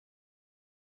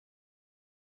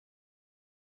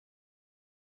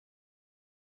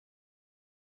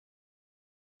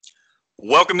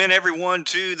Welcome in, everyone,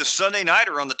 to the Sunday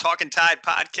Nighter on the Talking Tide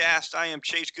podcast. I am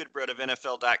Chase Goodbread of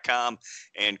NFL.com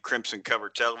and Crimson Cover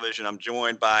Television. I'm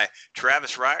joined by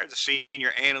Travis Reier, the senior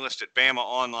analyst at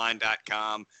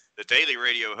BamaOnline.com, the daily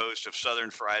radio host of Southern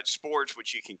Fried Sports,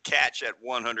 which you can catch at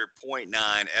 100.9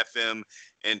 FM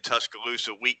in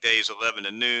Tuscaloosa, weekdays 11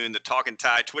 to noon. The Talking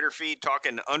Tide Twitter feed,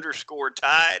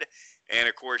 Talking_Tide. And,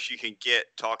 of course, you can get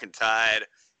Talking Tide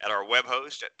at our web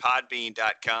host at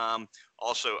podbean.com.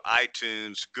 Also,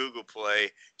 iTunes, Google Play,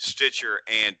 Stitcher,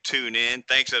 and TuneIn.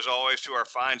 Thanks, as always, to our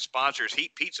fine sponsors,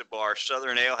 Heat Pizza Bar,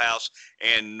 Southern Ale House,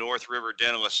 and North River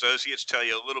Dental Associates. Tell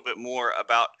you a little bit more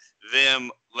about them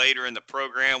later in the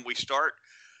program. We start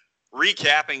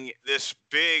recapping this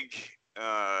big,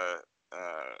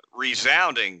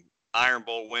 resounding Iron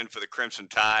Bowl win for the Crimson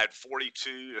Tide,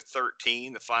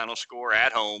 42-13, the final score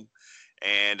at home.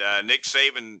 And Nick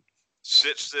Saban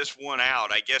sits this one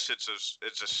out. I guess it's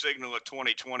a signal of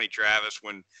 2020, Travis,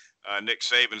 when Nick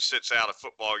Saban sits out a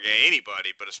football game.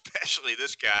 Anybody, but especially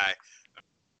this guy.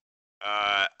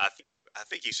 I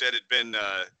think he said it'd been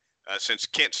since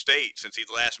Kent State, since he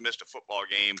last missed a football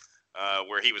game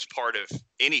where he was part of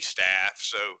any staff.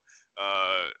 So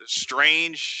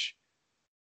strange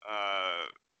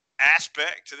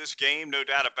aspect to this game, no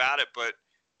doubt about it. But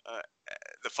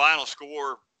the final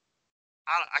score,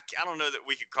 I don't know that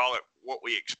we could call it what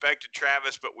we expected,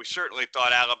 Travis, but we certainly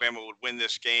thought Alabama would win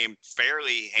this game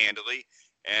fairly handily.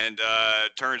 And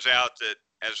turns out that,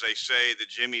 as they say, the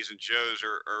Jimmies and Joes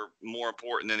are more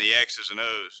important than the X's and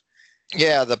O's.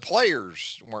 Yeah, the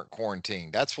players weren't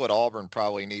quarantined. That's what Auburn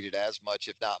probably needed as much,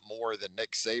 if not more, than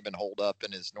Nick Saban holed up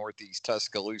in his Northeast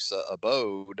Tuscaloosa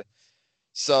abode.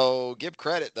 So give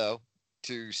credit, though,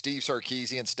 to Steve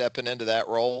Sarkisian stepping into that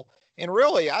role. And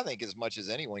really, I think as much as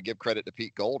anyone, give credit to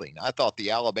Pete Golding. I thought the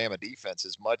Alabama defense,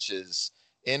 as much as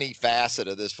any facet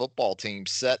of this football team,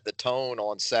 set the tone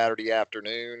on Saturday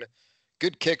afternoon.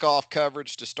 Good kickoff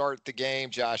coverage to start the game.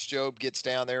 Josh Jobe gets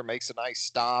down there, makes a nice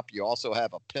stop. You also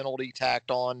have a penalty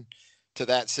tacked on to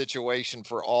that situation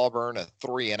for Auburn, a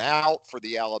 3-and-out for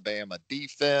the Alabama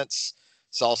defense.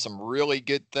 Saw some really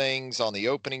good things on the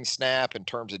opening snap in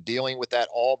terms of dealing with that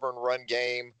Auburn run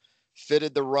game.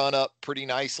 Fitted the run up pretty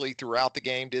nicely throughout the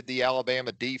game, did the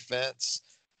Alabama defense.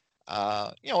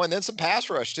 And then some pass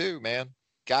rush too, man.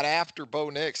 Got after Bo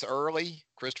Nix early.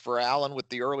 Christopher Allen with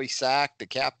the early sack to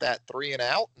cap that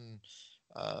 3-and-out. And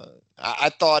I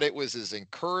thought it was as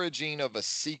encouraging of a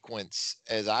sequence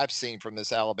as I've seen from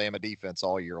this Alabama defense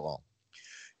all year long.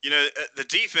 You know, the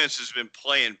defense has been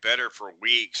playing better for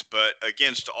weeks, but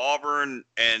against Auburn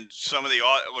and some of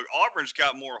look, Auburn's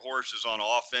got more horses on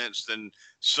offense than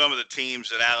some of the teams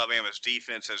that Alabama's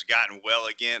defense has gotten well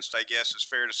against, I guess is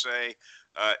fair to say,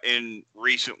 in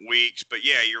recent weeks. But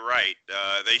yeah, you're right.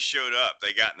 They showed up.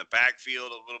 They got in the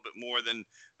backfield a little bit more than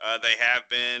they have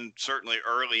been, certainly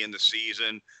early in the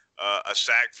season. A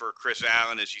sack for Chris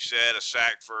Allen, as you said, a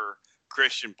sack for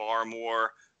Christian Barmore.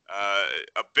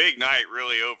 A big night,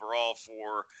 really, overall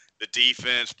for the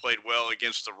defense. Played well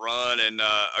against the run, and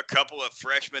a couple of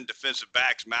freshman defensive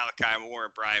backs, Malachi Moore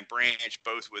and Brian Branch,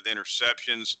 both with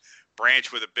interceptions.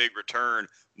 Branch with a big return.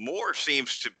 Moore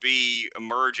seems to be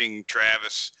emerging,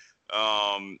 Travis,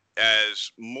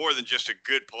 as more than just a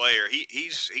good player.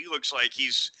 He looks like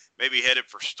he's maybe headed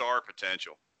for star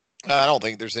potential. I don't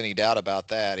think there's any doubt about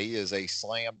that. He is a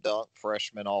slam dunk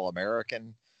freshman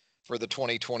All-American for the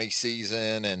 2020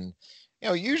 season. And,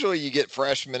 usually you get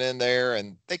freshmen in there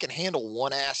and they can handle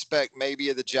one aspect maybe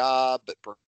of the job, but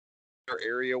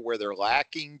area where they're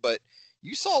lacking. But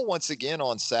you saw once again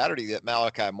on Saturday that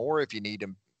Malachi Moore, if you need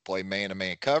to play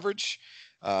man-to-man coverage,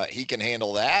 he can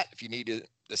handle that. If you need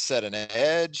to set an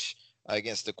edge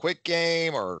against a quick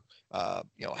game or,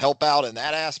 help out in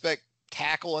that aspect,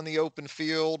 tackle in the open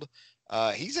field,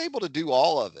 he's able to do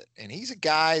all of it. And he's a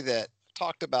guy that,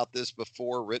 talked about this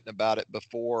before, written about it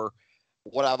before.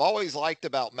 What I've always liked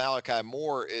about Malachi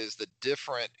Moore is the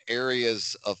different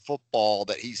areas of football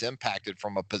that he's impacted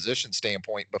from a position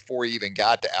standpoint before he even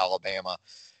got to Alabama.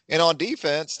 And on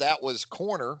defense, that was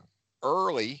corner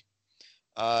early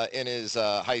in his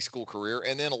high school career.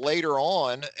 And then later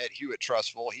on at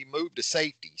Hewitt-Trussville, he moved to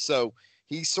safety. So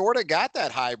he sort of got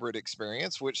that hybrid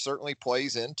experience, which certainly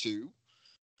plays into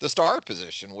the star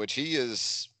position, which he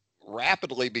is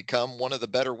rapidly become one of the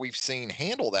better we've seen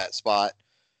handle that spot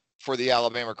for the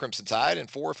Alabama Crimson Tide in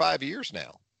 4 or 5 years now.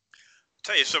 I'll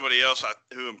tell you somebody else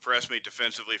who impressed me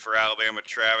defensively for Alabama,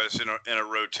 Travis, in a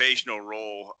rotational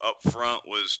role up front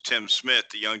was Tim Smith,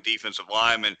 the young defensive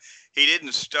lineman. He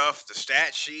didn't stuff the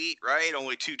stat sheet, right?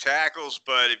 Only 2 tackles,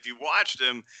 but if you watched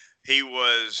him, he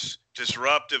was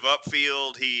disruptive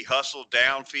upfield. He hustled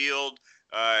downfield.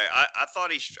 I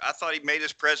thought he made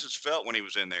his presence felt when he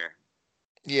was in there.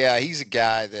 Yeah, he's a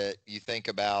guy that you think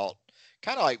about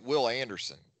kind of like Will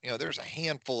Anderson. There's a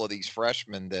handful of these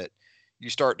freshmen that you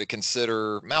start to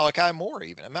consider Malachi Moore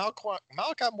even. And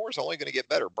Malachi Moore's only going to get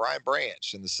better. Brian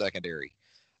Branch in the secondary.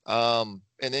 And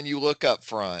then you look up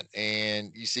front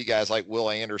and you see guys like Will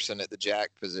Anderson at the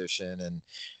jack position and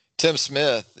Tim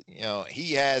Smith,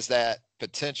 he has that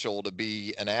potential to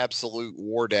be an absolute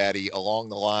war daddy along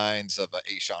the lines of a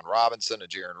Ashawn Robinson, a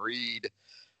Jaron Reed,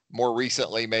 more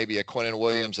recently, maybe a Quentin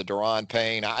Williams, a Daron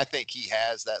Payne. I think he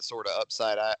has that sort of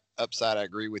upside. I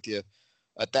agree with you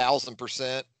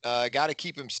 1,000%. Got to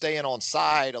keep him staying on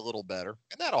side a little better,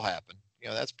 and that'll happen.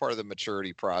 That's part of the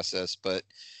maturity process. But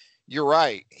you're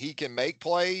right. He can make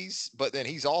plays, but then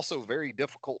he's also very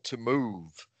difficult to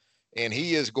move. And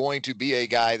he is going to be a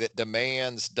guy that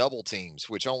demands double teams,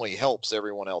 which only helps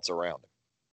everyone else around him.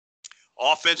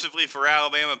 Offensively for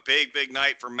Alabama, big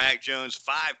night for Mac Jones.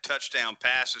 5 touchdown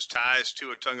passes, ties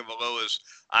Tua Tagovailoa's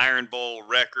Iron Bowl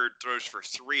record, throws for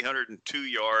 302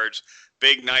 yards.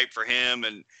 Big night for him,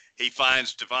 and he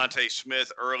finds DeVonta Smith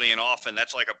early and often.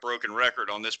 That's like a broken record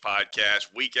on this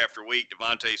podcast. Week after week,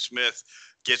 DeVonta Smith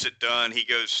gets it done. He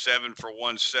goes 7 for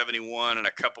 171 and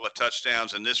a couple of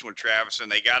touchdowns in this one, Travis,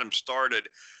 and they got him started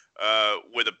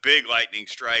with a big lightning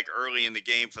strike early in the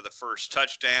game for the first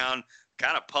touchdown.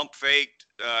 Kind of pump faked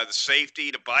the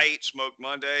safety to bite Smoke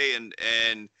Monday,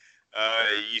 and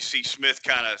you see Smith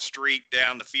kind of streak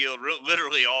down the field,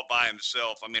 literally all by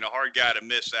himself. I mean, a hard guy to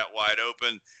miss that wide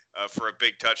open for a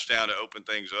big touchdown to open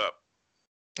things up.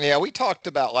 Yeah, we talked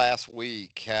about last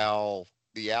week how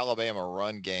the Alabama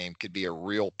run game could be a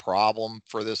real problem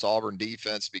for this Auburn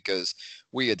defense because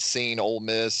we had seen Ole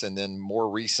Miss and then more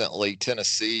recently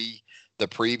Tennessee the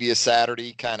previous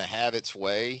Saturday kind of have its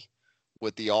way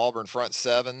with the Auburn front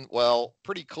seven. Well,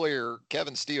 pretty clear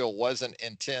Kevin Steele wasn't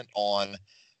intent on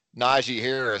Najee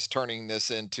Harris turning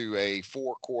this into a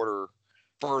 4-quarter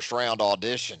first round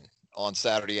audition on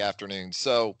Saturday afternoon.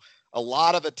 So a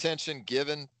lot of attention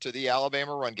given to the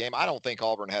Alabama run game. I don't think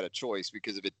Auburn had a choice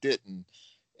because if it didn't,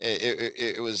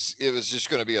 it was just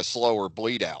going to be a slower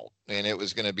bleed out, and it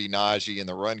was going to be Najee in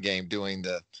the run game doing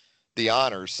the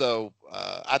honors. So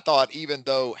I thought even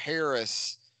though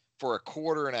Harris for a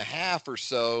quarter and a half or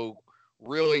so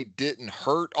really didn't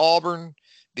hurt Auburn,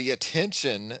 the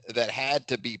attention that had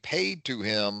to be paid to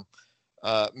him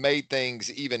made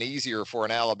things even easier for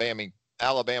an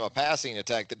Alabama passing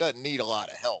attack that doesn't need a lot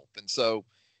of help. And so,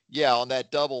 yeah, on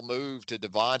that double move to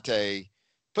DeVonta,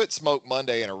 put Smoke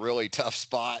Monday in a really tough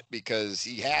spot because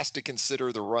he has to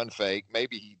consider the run fake.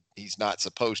 Maybe he's not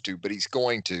supposed to, but he's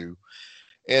going to.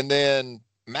 And then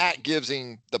Matt gives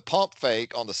him the pump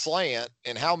fake on the slant.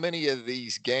 And how many of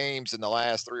these games in the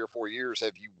last 3 or 4 years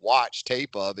have you watched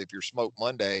tape of if you're Smoke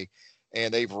Monday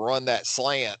and they've run that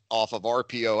slant off of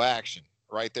RPO action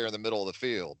right there in the middle of the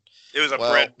field? It was a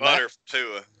bread and butter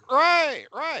too. Right.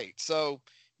 So,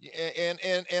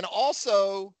 and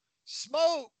also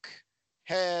Smoke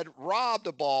had robbed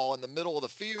a ball in the middle of the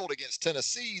field against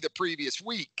Tennessee the previous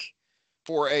week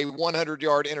for a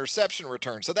 100-yard interception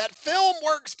return. So that film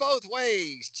works both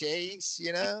ways, Chase,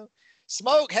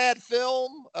 Smoke had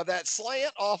film of that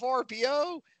slant off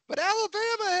RPO, but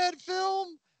Alabama had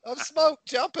film of Smoke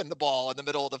jumping the ball in the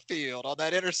middle of the field on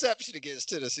that interception against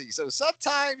Tennessee. So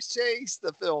sometimes, Chase,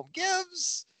 the film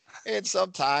gives, and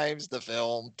sometimes the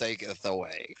film taketh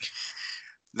away.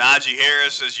 Najee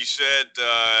Harris, as you said,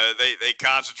 they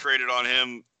concentrated on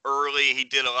him early. He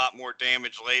did a lot more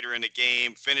damage later in the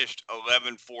game, finished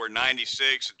 11 for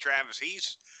 96. And Travis,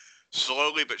 he's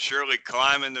slowly but surely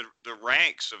climbing the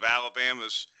ranks of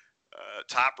Alabama's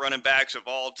top running backs of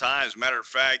all time. As a matter of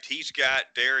fact, he's got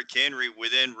Derrick Henry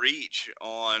within reach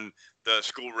on the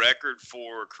school record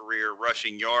for career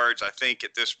rushing yards. I think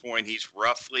at this point he's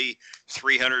roughly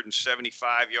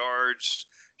 375 yards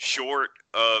short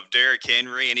of Derrick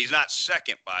Henry, and he's not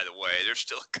second, by the way. There's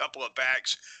still a couple of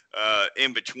backs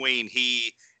in between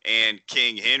he and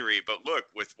King Henry. But look,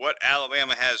 with what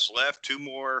Alabama has left,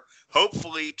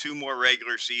 hopefully two more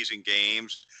regular season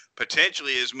games,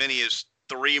 potentially as many as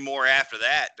 3 more after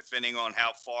that, depending on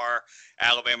how far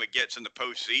Alabama gets in the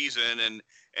postseason.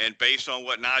 And based on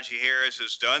what Najee Harris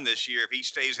has done this year, if he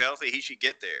stays healthy, he should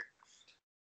get there.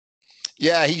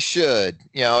 Yeah, he should.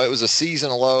 It was a season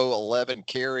low 11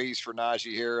 carries for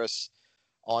Najee Harris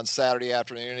on Saturday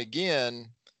afternoon. Again,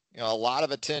 a lot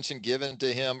of attention given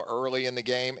to him early in the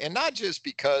game, and not just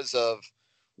because of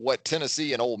what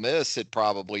Tennessee and Ole Miss had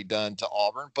probably done to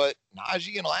Auburn, but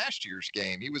Najee in last year's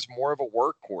game, he was more of a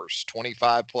workhorse,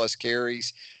 25 plus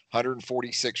carries,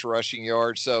 146 rushing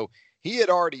yards. So he had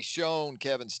already shown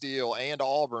Kevin Steele and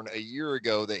Auburn a year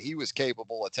ago that he was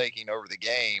capable of taking over the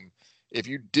game if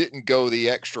you didn't go the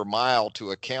extra mile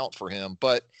to account for him.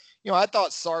 But, I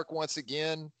thought Sark once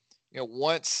again,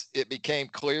 once it became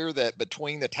clear that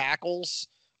between the tackles,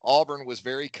 Auburn was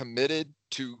very committed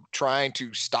to trying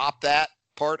to stop that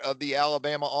part of the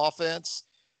Alabama offense.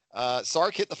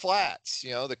 Sark hit the flats.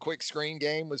 The quick screen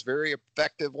game was very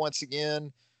effective once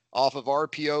again off of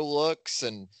RPO looks,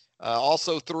 and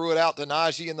also threw it out to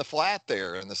Najee in the flat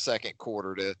there in the second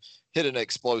quarter to hit an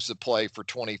explosive play for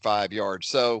 25 yards.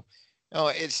 So,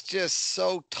 it's just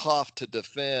so tough to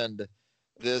defend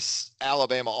this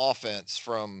Alabama offense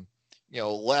from,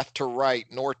 left to right,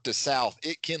 north to south.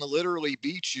 It can literally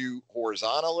beat you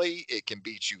horizontally. It can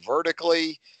beat you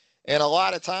vertically. And a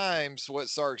lot of times what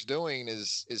Sark's doing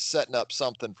is setting up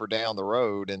something for down the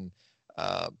road. And,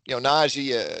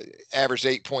 Najee averaged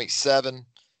 8.7.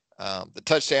 The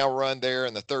touchdown run there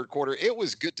in the third quarter, it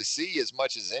was good to see as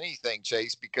much as anything,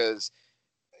 Chase, because,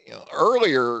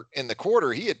 earlier in the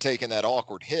quarter, he had taken that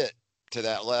awkward hit to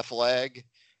that left leg,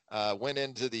 went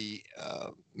into the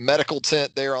medical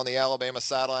tent there on the Alabama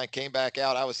sideline, came back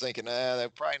out. I was thinking, they're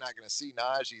probably not going to see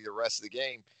Najee the rest of the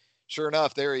game. Sure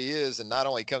enough, there he is, and not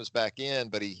only comes back in,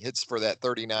 but he hits for that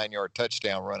 39-yard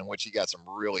touchdown run in which he got some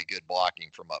really good blocking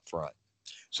from up front.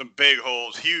 Some big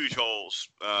holes, huge holes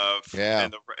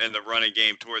in the running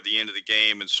game toward the end of the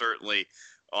game, and certainly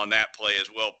on that play as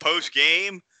well. Post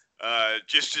game,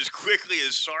 just as quickly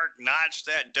as Sark notched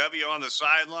that W on the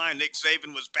sideline, Nick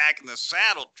Saban was back in the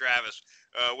saddle, Travis,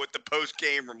 with the post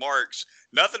game remarks.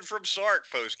 Nothing from Sark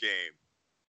post game.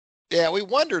 Yeah, we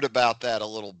wondered about that a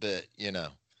little bit,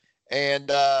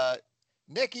 and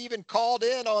Nick even called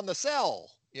in on the cell,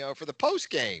 for the post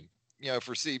game.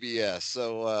 For CBS.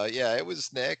 So, it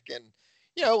was Nick, and,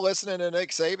 listening to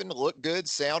Nick Saban looked good,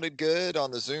 sounded good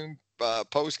on the Zoom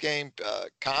post-game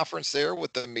conference there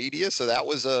with the media. So that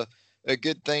was a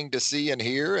good thing to see and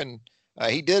hear. And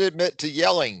he did admit to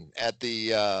yelling at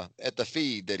the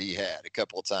feed that he had a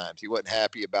couple of times. He wasn't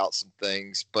happy about some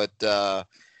things, but,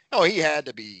 he had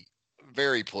to be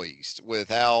very pleased with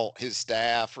how his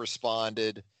staff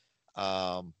responded.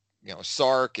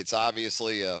 Sark, it's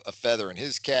obviously a feather in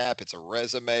his cap. It's a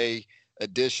resume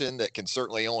addition that can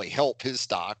certainly only help his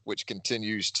stock, which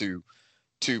continues to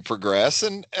progress.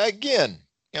 And again,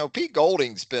 Pete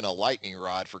Golding's been a lightning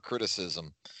rod for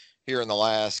criticism here in the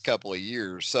last couple of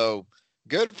years. So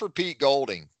good for Pete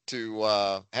Golding to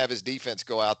have his defense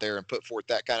go out there and put forth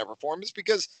that kind of performance,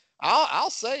 because I'll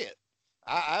say it.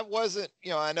 I wasn't,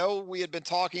 I know we had been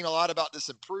talking a lot about this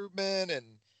improvement, and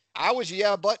I was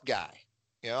but guy.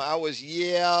 I was,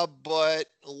 but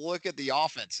look at the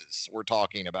offenses we're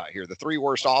talking about here. The three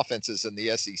worst offenses in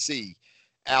the SEC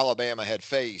Alabama had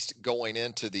faced going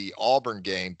into the Auburn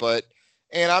game.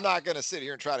 And I'm not going to sit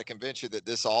here and try to convince you that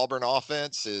this Auburn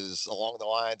offense is along the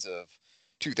lines of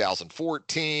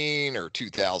 2014 or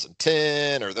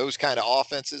 2010 or those kind of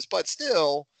offenses, but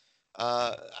still,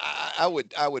 I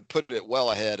would put it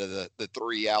well ahead of the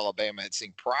three Alabama had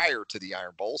seen prior to the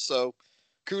Iron Bowl. So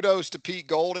kudos to Pete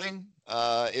Golding.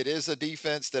 It is a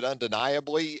defense that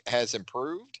undeniably has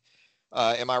improved.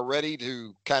 Am I ready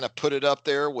to kind of put it up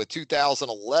there with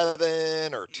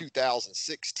 2011 or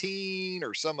 2016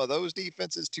 or some of those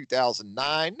defenses,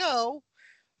 2009? No.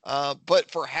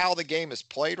 But for how the game is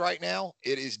played right now,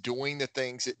 it is doing the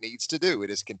things it needs to do. It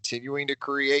is continuing to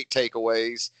create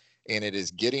takeaways, and it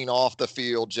is getting off the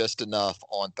field just enough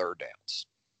on third downs.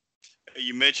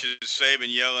 You mentioned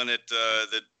Saban yelling at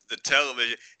the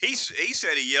television. He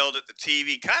said he yelled at the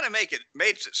TV, kind of made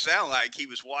it sound like he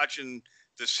was watching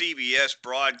the CBS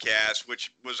broadcast,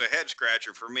 which was a head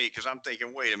scratcher for me, because I'm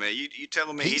thinking, wait a minute, you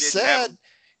telling me he didn't have...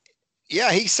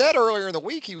 Yeah, he said earlier in the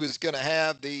week he was going to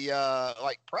have the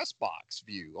press box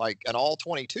view, like an all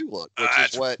 22 look, which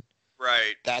is what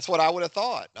right. That's what I would have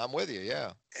thought. I'm with you.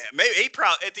 Yeah. Maybe he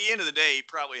probably at the end of the day he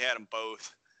probably had them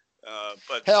both.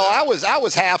 But hell, I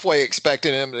was halfway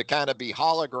expecting him to kind of be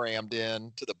hologrammed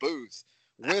in to the booth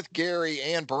with Gary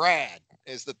and Brad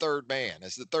as the third man,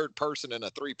 as the third person in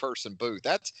a 3-person booth.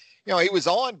 That's, he was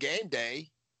on Game Day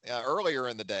earlier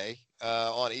in the day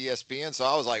on ESPN. So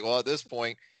I was like, well, at this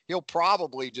point, he'll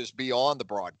probably just be on the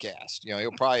broadcast.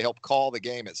 He'll probably help call the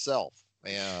game itself.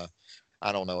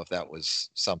 I don't know if that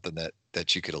was something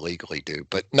that you could illegally do,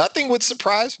 but nothing would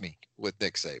surprise me with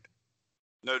Nick Saban.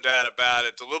 No doubt about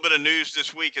it. A little bit of news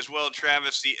this week as well,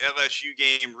 Travis. The LSU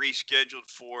game rescheduled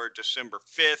for December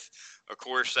 5th. Of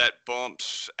course, that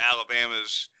bumps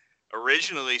Alabama's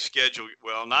originally scheduled,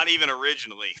 well, not even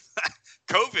originally,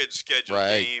 COVID scheduled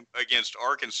Right. game against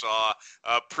Arkansas.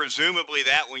 Presumably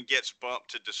that one gets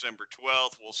bumped to December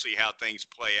 12th. We'll see how things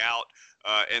play out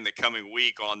in the coming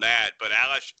week on that. But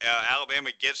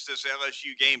Alabama gets this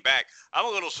LSU game back. I'm a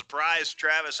little surprised,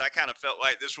 Travis. I kind of felt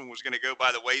like this one was going to go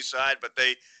by the wayside, but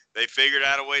they figured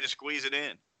out a way to squeeze it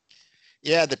in.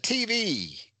 Yeah, the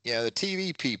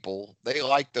TV people, they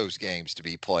like those games to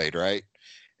be played, right?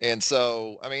 And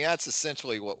so, I mean, that's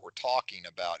essentially what we're talking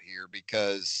about here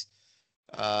because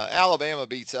Alabama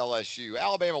beats LSU.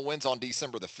 Alabama wins on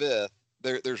December the 5th.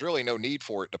 There's really no need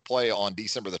for it to play on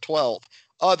December the 12th,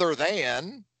 other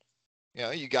than,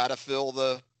 you got to fill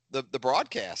the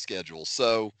broadcast schedule.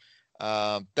 So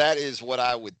that is what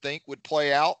I would think would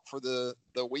play out for the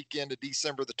weekend of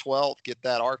December the 12th. Get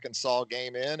that Arkansas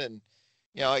game in, and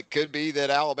it could be that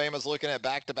Alabama's looking at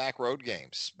back-to-back road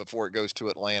games before it goes to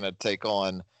Atlanta to take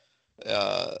on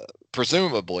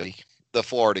presumably the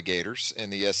Florida Gators in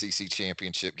the SEC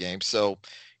championship game. So,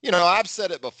 I've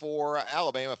said it before.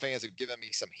 Alabama fans have given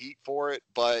me some heat for it,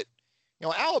 but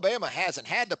Alabama hasn't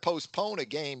had to postpone a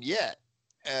game yet,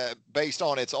 based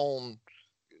on its own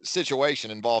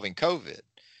situation involving COVID.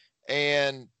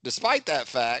 And despite that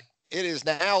fact, it is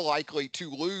now likely to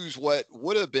lose what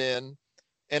would have been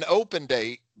an open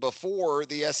date before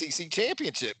the SEC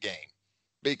championship game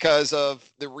because of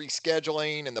the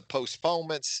rescheduling and the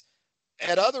postponements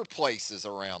at other places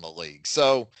around the league.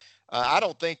 So I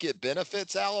don't think it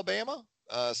benefits Alabama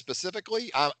specifically.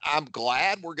 I'm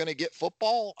glad we're going to get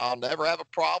football. I'll never have a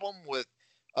problem with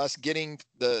us getting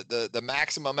the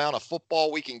maximum amount of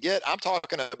football we can get. I'm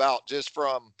talking about just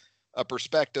from a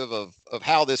perspective of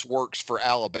how this works for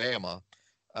Alabama,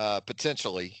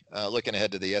 potentially looking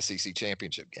ahead to the SEC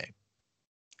championship game.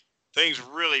 Things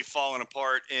really falling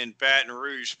apart in Baton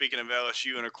Rouge. Speaking of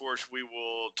LSU, and of course, we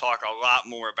will talk a lot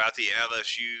more about the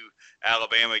LSU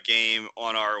Alabama game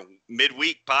on our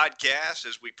midweek podcast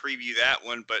as we preview that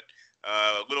one. But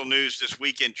little news this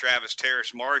weekend: Travis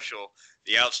Terrace Marshall,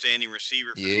 the outstanding receiver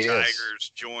for the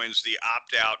Tigers, joins the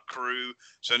opt-out crew.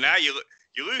 So now you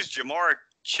lose Jamar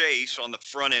Chase on the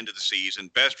front end of the season,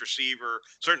 best receiver,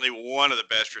 certainly one of the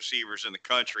best receivers in the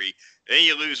country. Then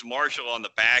you lose Marshall on the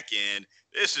back end.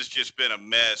 This has just been a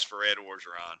mess for Ed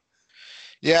Orgeron.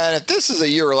 Yeah, and if this is a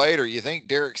year later, you think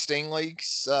Derek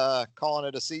Stingley's calling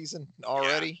it a season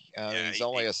already? Yeah. He's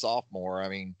only a sophomore. I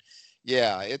mean,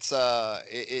 yeah, it's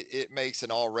it makes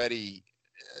an already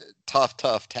tough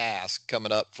task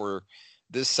coming up for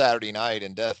this Saturday night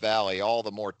in Death Valley all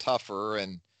the more tougher.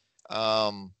 And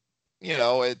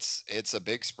it's a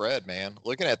big spread, man.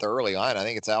 Looking at the early line, I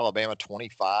think it's Alabama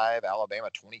 25, Alabama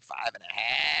 25 and a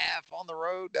half on the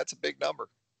road. That's a big number.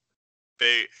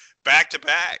 Big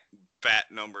back-to-back fat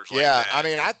numbers like that. Yeah, I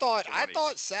mean, I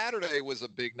thought Saturday was a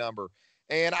big number.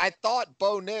 And I thought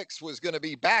Bo Nix was going to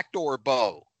be backdoor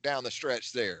Bo down the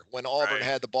stretch there when Auburn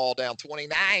had the ball down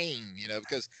 29,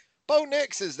 because Bo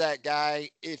Nix is that guy.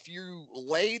 If you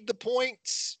laid the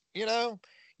points, you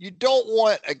don't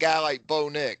want a guy like Bo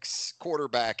Nix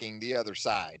quarterbacking the other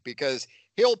side because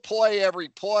he'll play every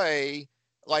play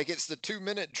like it's the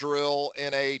 2-minute drill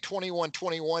in a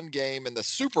 21-21 game in the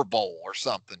Super Bowl or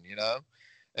something,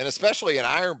 and especially an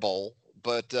Iron Bowl.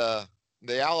 But the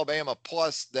Alabama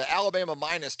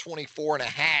minus 24 and a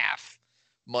half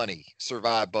money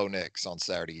survived Bo Nix on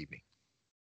Saturday evening.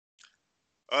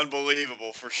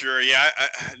 Unbelievable for sure. Yeah,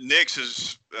 Nix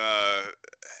is,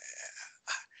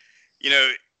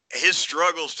 his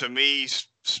struggles to me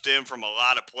stem from a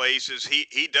lot of places. He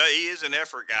is an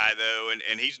effort guy though,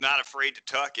 and he's not afraid to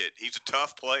tuck it. He's a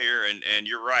tough player, and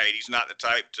you're right. He's not the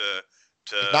type to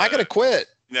he's not going to quit.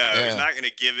 No, he's not going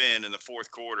to give in the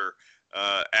fourth quarter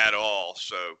at all.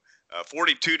 So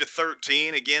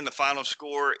 42-13, again, the final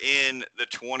score in the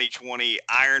 2020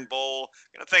 Iron Bowl.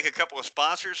 Going to thank a couple of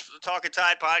sponsors for the Talking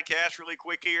Tide podcast really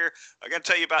quick here. I got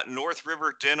to tell you about North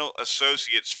River Dental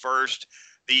Associates first,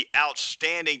 the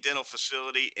outstanding dental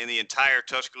facility in the entire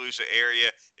Tuscaloosa area.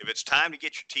 If it's time to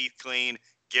get your teeth clean,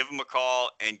 give them a call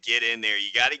and get in there. You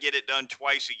got to get it done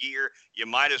twice a year. You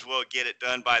might as well get it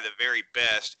done by the very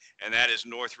best, and that is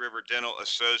North River Dental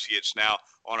Associates. Now,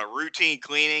 on a routine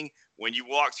cleaning, when you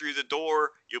walk through the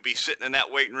door, you'll be sitting in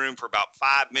that waiting room for about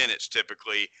 5 minutes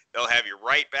typically. They'll have you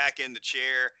right back in the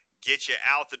chair, get you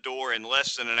out the door in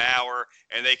less than an hour,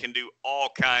 and they can do all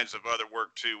kinds of other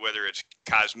work too, whether it's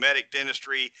cosmetic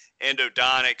dentistry,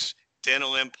 endodontics,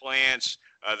 dental implants,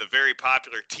 the very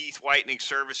popular teeth whitening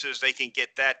services. They can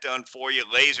get that done for you.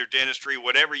 Laser dentistry,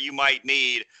 whatever you might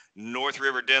need, North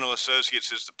River Dental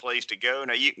Associates is the place to go.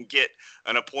 Now, you can get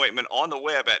an appointment on the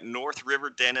web at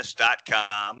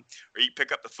northriverdentist.com, or you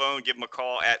pick up the phone, give them a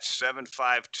call at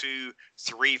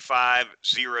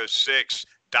 752-3506.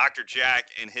 Dr. Jack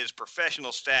and his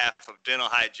professional staff of dental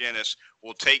hygienists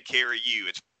will take care of you.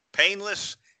 It's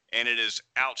painless, and it is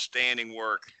outstanding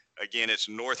work. Again, it's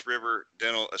North River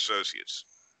Dental Associates.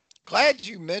 Glad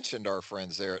you mentioned our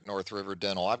friends there at North River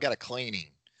Dental. I've got a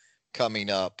cleaning coming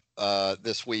up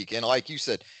this week. And like you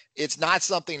said, it's not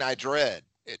something I dread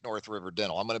at North River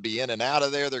Dental. I'm going to be in and out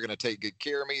of there. They're going to take good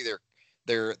care of me.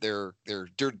 They're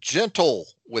gentle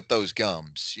with those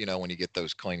gums, you know, when you get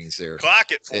those cleanings there.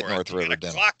 Clock it for at North River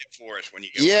Dental. Clock it for us when you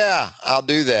go. Yeah, I'll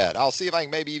do that. I'll see if I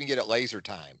can maybe even get it laser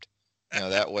timed. You know,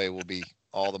 that way we'll be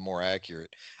all the more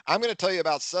accurate. I'm going to tell you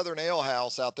about Southern Ale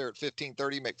House out there at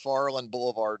 1530 McFarland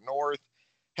Boulevard North.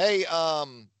 Hey,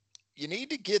 you need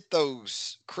to get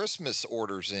those Christmas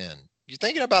orders in. You're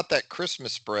thinking about that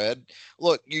Christmas spread.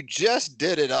 Look, you just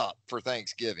did it up for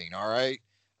Thanksgiving, all right?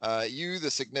 You, the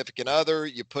significant other,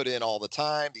 you put in all the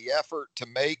time, the effort to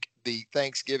make the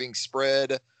Thanksgiving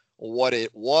spread what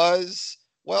it was.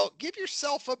 Well, give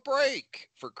yourself a break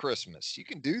for Christmas. You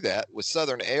can do that with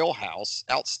Southern Ale House.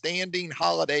 Outstanding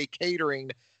holiday catering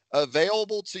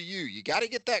available to you. You got to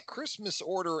get that Christmas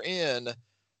order in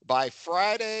by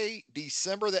Friday,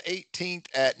 December the 18th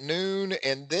at noon,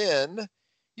 and then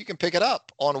you can pick it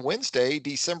up on Wednesday,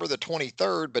 December the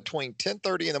 23rd between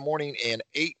 10:30 in the morning and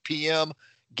 8 p.m.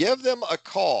 Give them a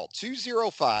call,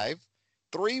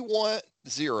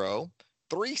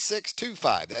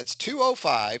 205-310-3625. That's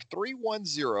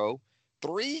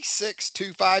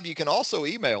 205-310-3625. You can also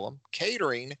email them,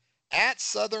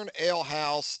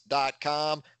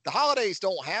 catering@southernalehouse.com. The holidays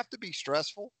don't have to be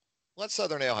stressful. Let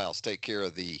Southern Ale House take care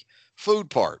of the food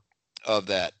part of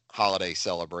that holiday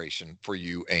celebration for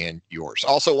you and yours.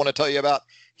 Also want to tell you about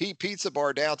Heat Pizza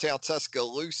Bar downtown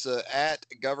Tuscaloosa at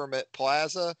Government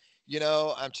Plaza. You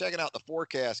know, I'm checking out the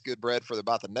forecast, Good Bread, for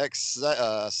about the next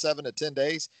 7 to 10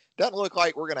 days. Doesn't look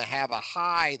like we're going to have a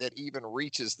high that even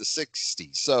reaches the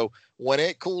 60s. So when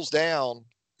it cools down,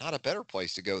 not a better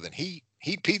place to go than Heat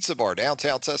Pizza Bar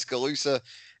downtown Tuscaloosa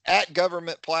at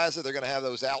Government Plaza. They're going to have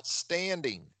those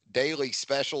outstanding daily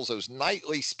specials, those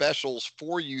nightly specials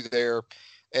for you there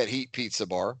at Heat Pizza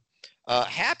Bar.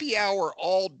 Happy hour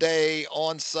all day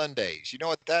on Sundays. You know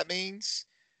what that means?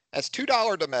 That's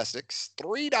 $2 domestics,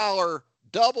 $3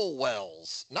 double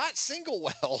wells, not single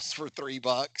wells for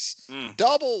 $3,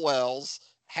 double wells,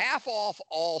 half off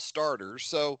all starters.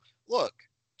 So look,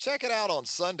 check it out on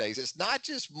Sundays. It's not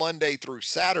just Monday through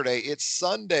Saturday. It's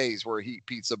Sundays where Heat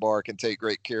Pizza Bar can take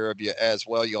great care of you as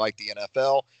well. You like the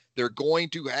NFL? They're going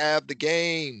to have the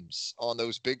games on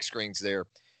those big screens there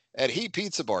at Heat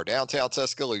Pizza Bar, downtown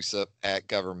Tuscaloosa at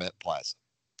Government Plaza.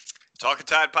 Talking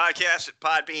Tide Podcast at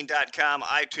podbean.com,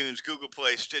 iTunes, Google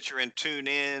Play, Stitcher, and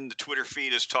TuneIn. The Twitter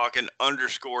feed is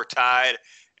talking_Tide.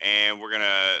 And we're going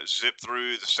to zip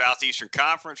through the Southeastern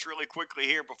Conference really quickly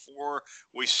here before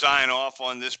we sign off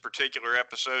on this particular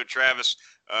episode. Travis,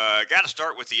 got to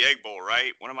start with the Egg Bowl,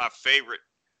 right? One of my favorite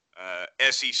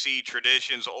SEC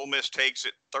traditions. Ole Miss takes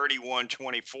it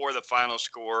 31-24, the final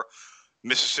score.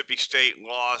 Mississippi State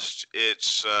lost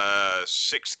its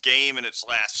sixth game in its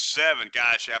last seven.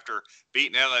 Gosh, after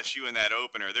beating LSU in that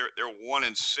opener, they're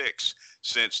 1-6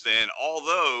 since then.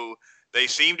 Although they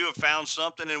seem to have found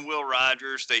something in Will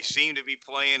Rogers. They seem to be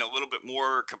playing a little bit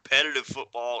more competitive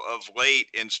football of late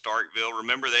in Starkville.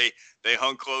 Remember, they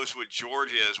hung close with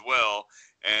Georgia as well.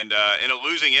 And in a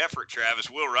losing effort, Travis,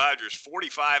 Will Rogers,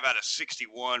 45 out of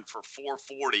 61 for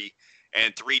 440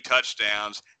 and 3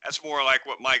 touchdowns. That's more like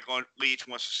what Mike Leach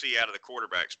wants to see out of the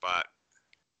quarterback spot.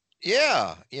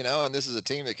 Yeah, you know, and this is a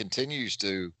team that continues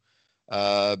to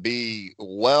be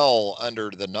well under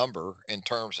the number in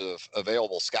terms of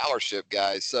available scholarship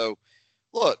guys. So,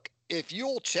 look, if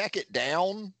you'll check it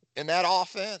down in that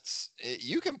offense,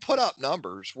 you can put up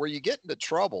numbers. Where you get into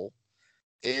trouble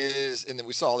is, and then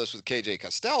we saw this with KJ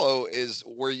Costello, is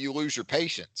where you lose your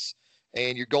patience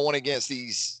and you're going against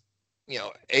these,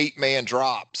 8-man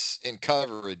drops in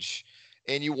coverage,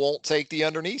 and you won't take the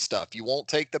underneath stuff. You won't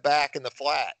take the back and the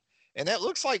flat. And that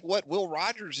looks like what Will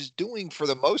Rogers is doing for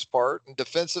the most part. And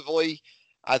defensively,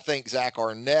 I think Zach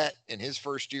Arnett in his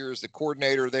first year as the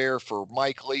coordinator there for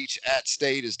Mike Leach at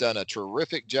State has done a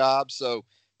terrific job. So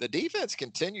the defense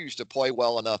continues to play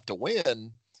well enough to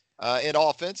win. And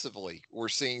offensively, we're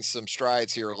seeing some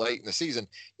strides here late in the season.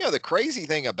 The crazy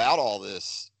thing about all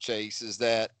this, Chase, is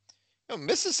that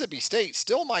Mississippi State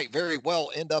still might very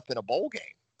well end up in a bowl game.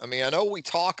 I mean, I know we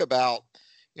talk about,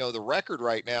 the record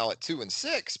right now at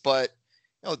 2-6, but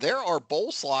there are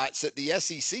bowl slots that the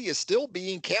SEC is still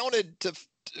being counted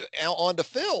on to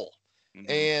fill. Mm-hmm.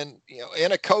 And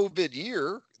in a COVID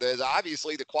year, there's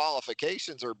obviously the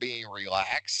qualifications are being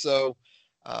relaxed. So,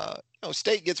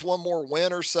 State gets one more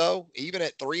win or so, even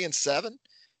at 3-7.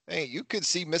 Hey, you could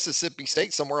see Mississippi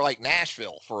State somewhere like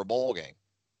Nashville for a bowl game.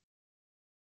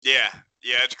 Yeah,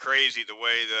 it's crazy the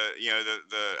way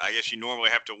I guess you normally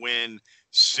have to win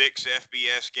 6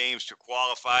 FBS games to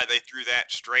qualify. They threw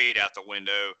that straight out the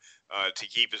window to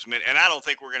keep as many. And I don't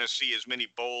think we're going to see as many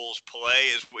bowls play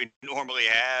as we normally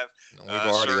have. We've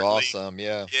already lost some,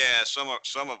 yeah. Yeah,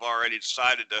 some have already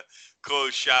decided to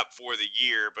close shop for the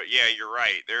year. But yeah, you're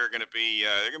right. There are going to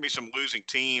be some losing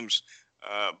teams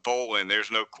bowling.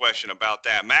 There's no question about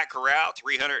that. Matt Corral,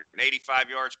 385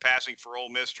 yards passing for Ole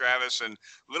Miss, Travis, and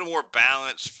a little more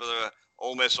balance for the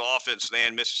Ole Miss offense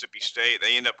than Mississippi State.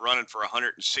 They end up running for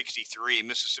 163.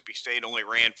 Mississippi State only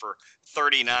ran for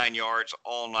 39 yards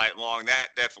all night long. That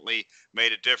definitely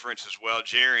made a difference as well.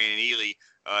 Jerry and Ely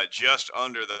just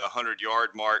under the 100-yard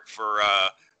mark for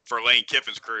Lane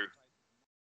Kiffin's crew.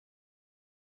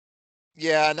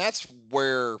 Yeah, and that's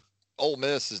where Ole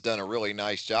Miss has done a really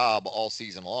nice job all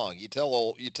season long. You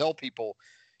tell people,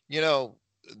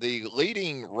 the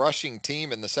leading rushing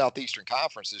team in the Southeastern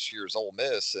Conference this year is Ole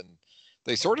Miss, and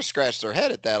they sort of scratch their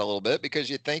head at that a little bit because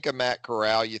you think of Matt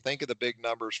Corral, you think of the big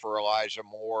numbers for Elijah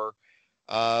Moore,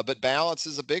 but balance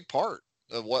is a big part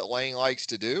of what Lane likes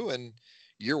to do, and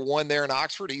year one there in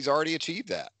Oxford, he's already achieved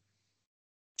that.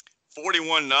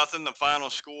 41-0, the final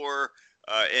score.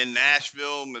 In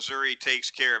Nashville, Missouri takes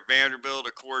care of Vanderbilt.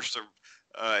 Of course,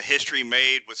 the history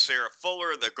made with Sarah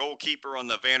Fuller, the goalkeeper on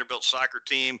the Vanderbilt soccer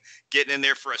team, getting in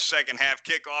there for a second half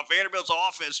kickoff. Vanderbilt's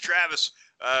offense, Travis,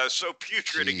 so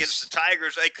putrid against the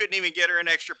Tigers, they couldn't even get her an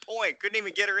extra point. Couldn't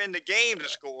even get her in the game to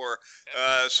score.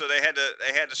 So they had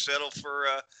to settle for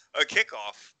a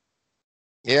kickoff.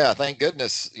 Yeah, thank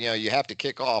goodness. You have to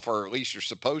kick off, or at least you're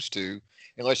supposed to,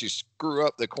 unless you screw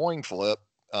up the coin flip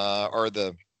or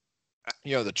the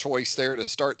choice there to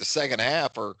start the second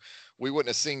half, or we wouldn't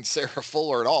have seen Sarah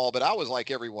Fuller at all. But I was like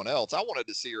everyone else. I wanted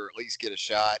to see her at least get a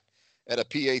shot at a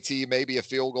PAT, maybe a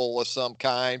field goal of some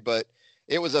kind. But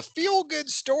it was a feel-good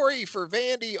story for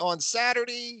Vandy on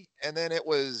Saturday, and then it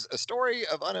was a story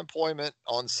of unemployment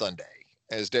on Sunday,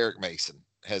 as Derek Mason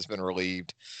has been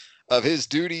relieved of his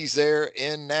duties there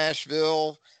in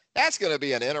Nashville. That's going to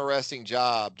be an interesting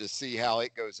job to see how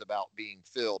it goes about being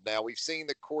filled. Now, we've seen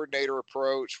the coordinator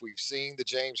approach. We've seen the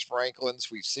James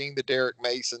Franklins. We've seen the Derek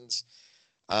Masons.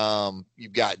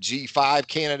 You've got G5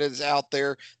 candidates out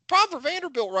there. The problem for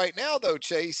Vanderbilt right now, though,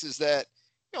 Chase, is that,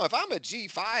 if I'm a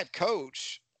G5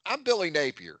 coach, I'm Billy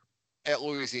Napier at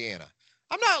Louisiana.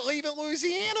 I'm not leaving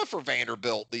Louisiana for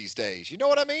Vanderbilt these days. You know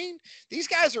what I mean? These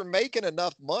guys are making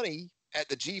enough money at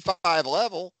the G5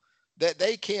 level that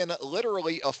they can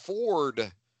literally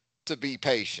afford to be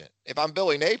patient. If I'm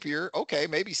Billy Napier, okay,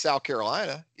 maybe South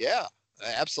Carolina. Yeah,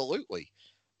 absolutely.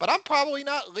 But I'm probably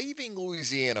not leaving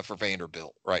Louisiana for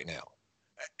Vanderbilt right now.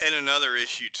 And another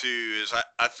issue, too, is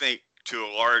I think to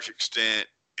a large extent,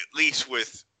 at least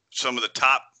with some of the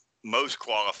top most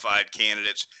qualified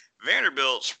candidates,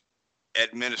 Vanderbilt's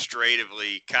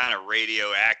administratively kind of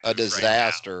radioactive. A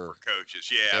disaster right for coaches.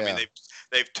 Yeah, I mean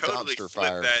they've totally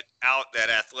flipped that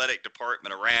athletic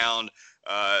department around.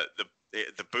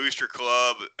 The booster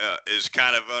club is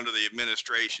kind of under the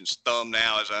administration's thumb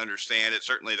now, as I understand it.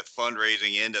 Certainly the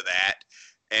fundraising end of that,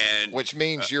 and which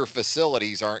means your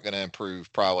facilities aren't going to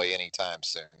improve probably anytime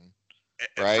soon.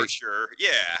 Right? For sure.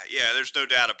 Yeah. There's no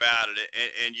doubt about it.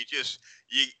 And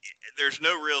there's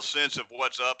no real sense of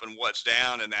what's up and what's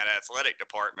down in that athletic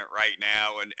department right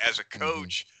now. And as a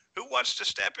coach, who wants to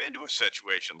step into a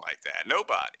situation like that?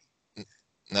 Nobody.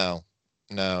 No,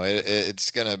 it's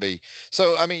going to be.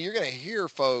 So, I mean, you're going to hear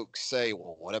folks say,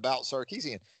 well, what about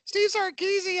Sarkisian? Steve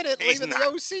Sarkisian at leaving the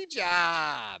OC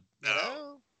job.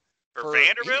 No. For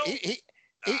Vanderbilt?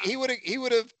 He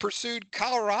would have pursued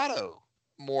Colorado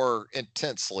more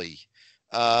intensely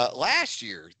last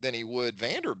year than he would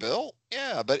Vanderbilt.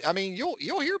 Yeah, but I mean, you'll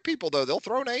hear people though, they'll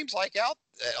throw names like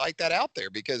that out there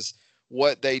because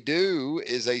what they do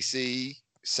is they see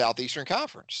Southeastern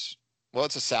Conference. Well,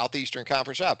 it's a Southeastern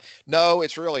Conference job. No,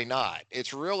 it's really not.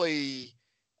 It's really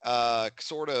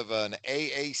sort of an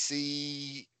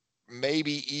AAC,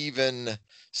 maybe even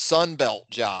Sun Belt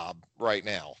job right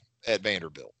now at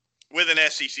Vanderbilt with an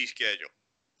SEC schedule.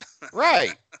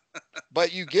 Right.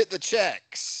 But you get the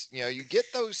checks, you get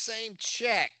those same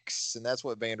checks, and that's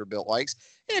what Vanderbilt likes.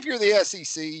 And if you're the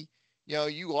SEC,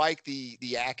 you like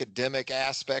the academic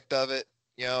aspect of it.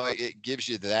 It gives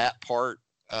you that part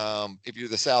if you're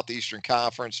the Southeastern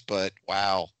Conference, but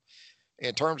wow,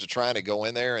 in terms of trying to go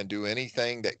in there and do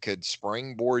anything that could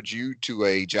springboard you to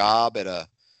a job at a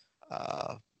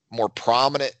uh, more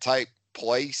prominent type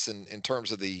place in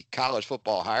terms of the college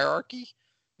football hierarchy,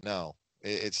 no,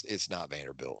 it's not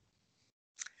Vanderbilt.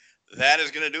 That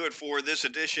is going to do it for this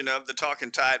edition of the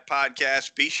Talking Tide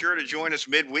podcast. Be sure to join us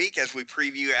midweek as we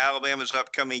preview Alabama's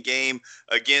upcoming game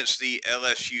against the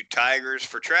LSU Tigers.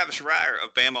 For Travis Reier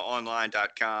of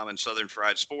BamaOnline.com and Southern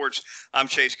Fried Sports, I'm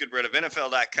Chase Goodbread of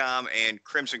NFL.com and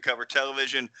Crimson Cover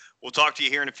Television. We'll talk to you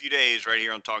here in a few days right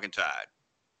here on Talking Tide.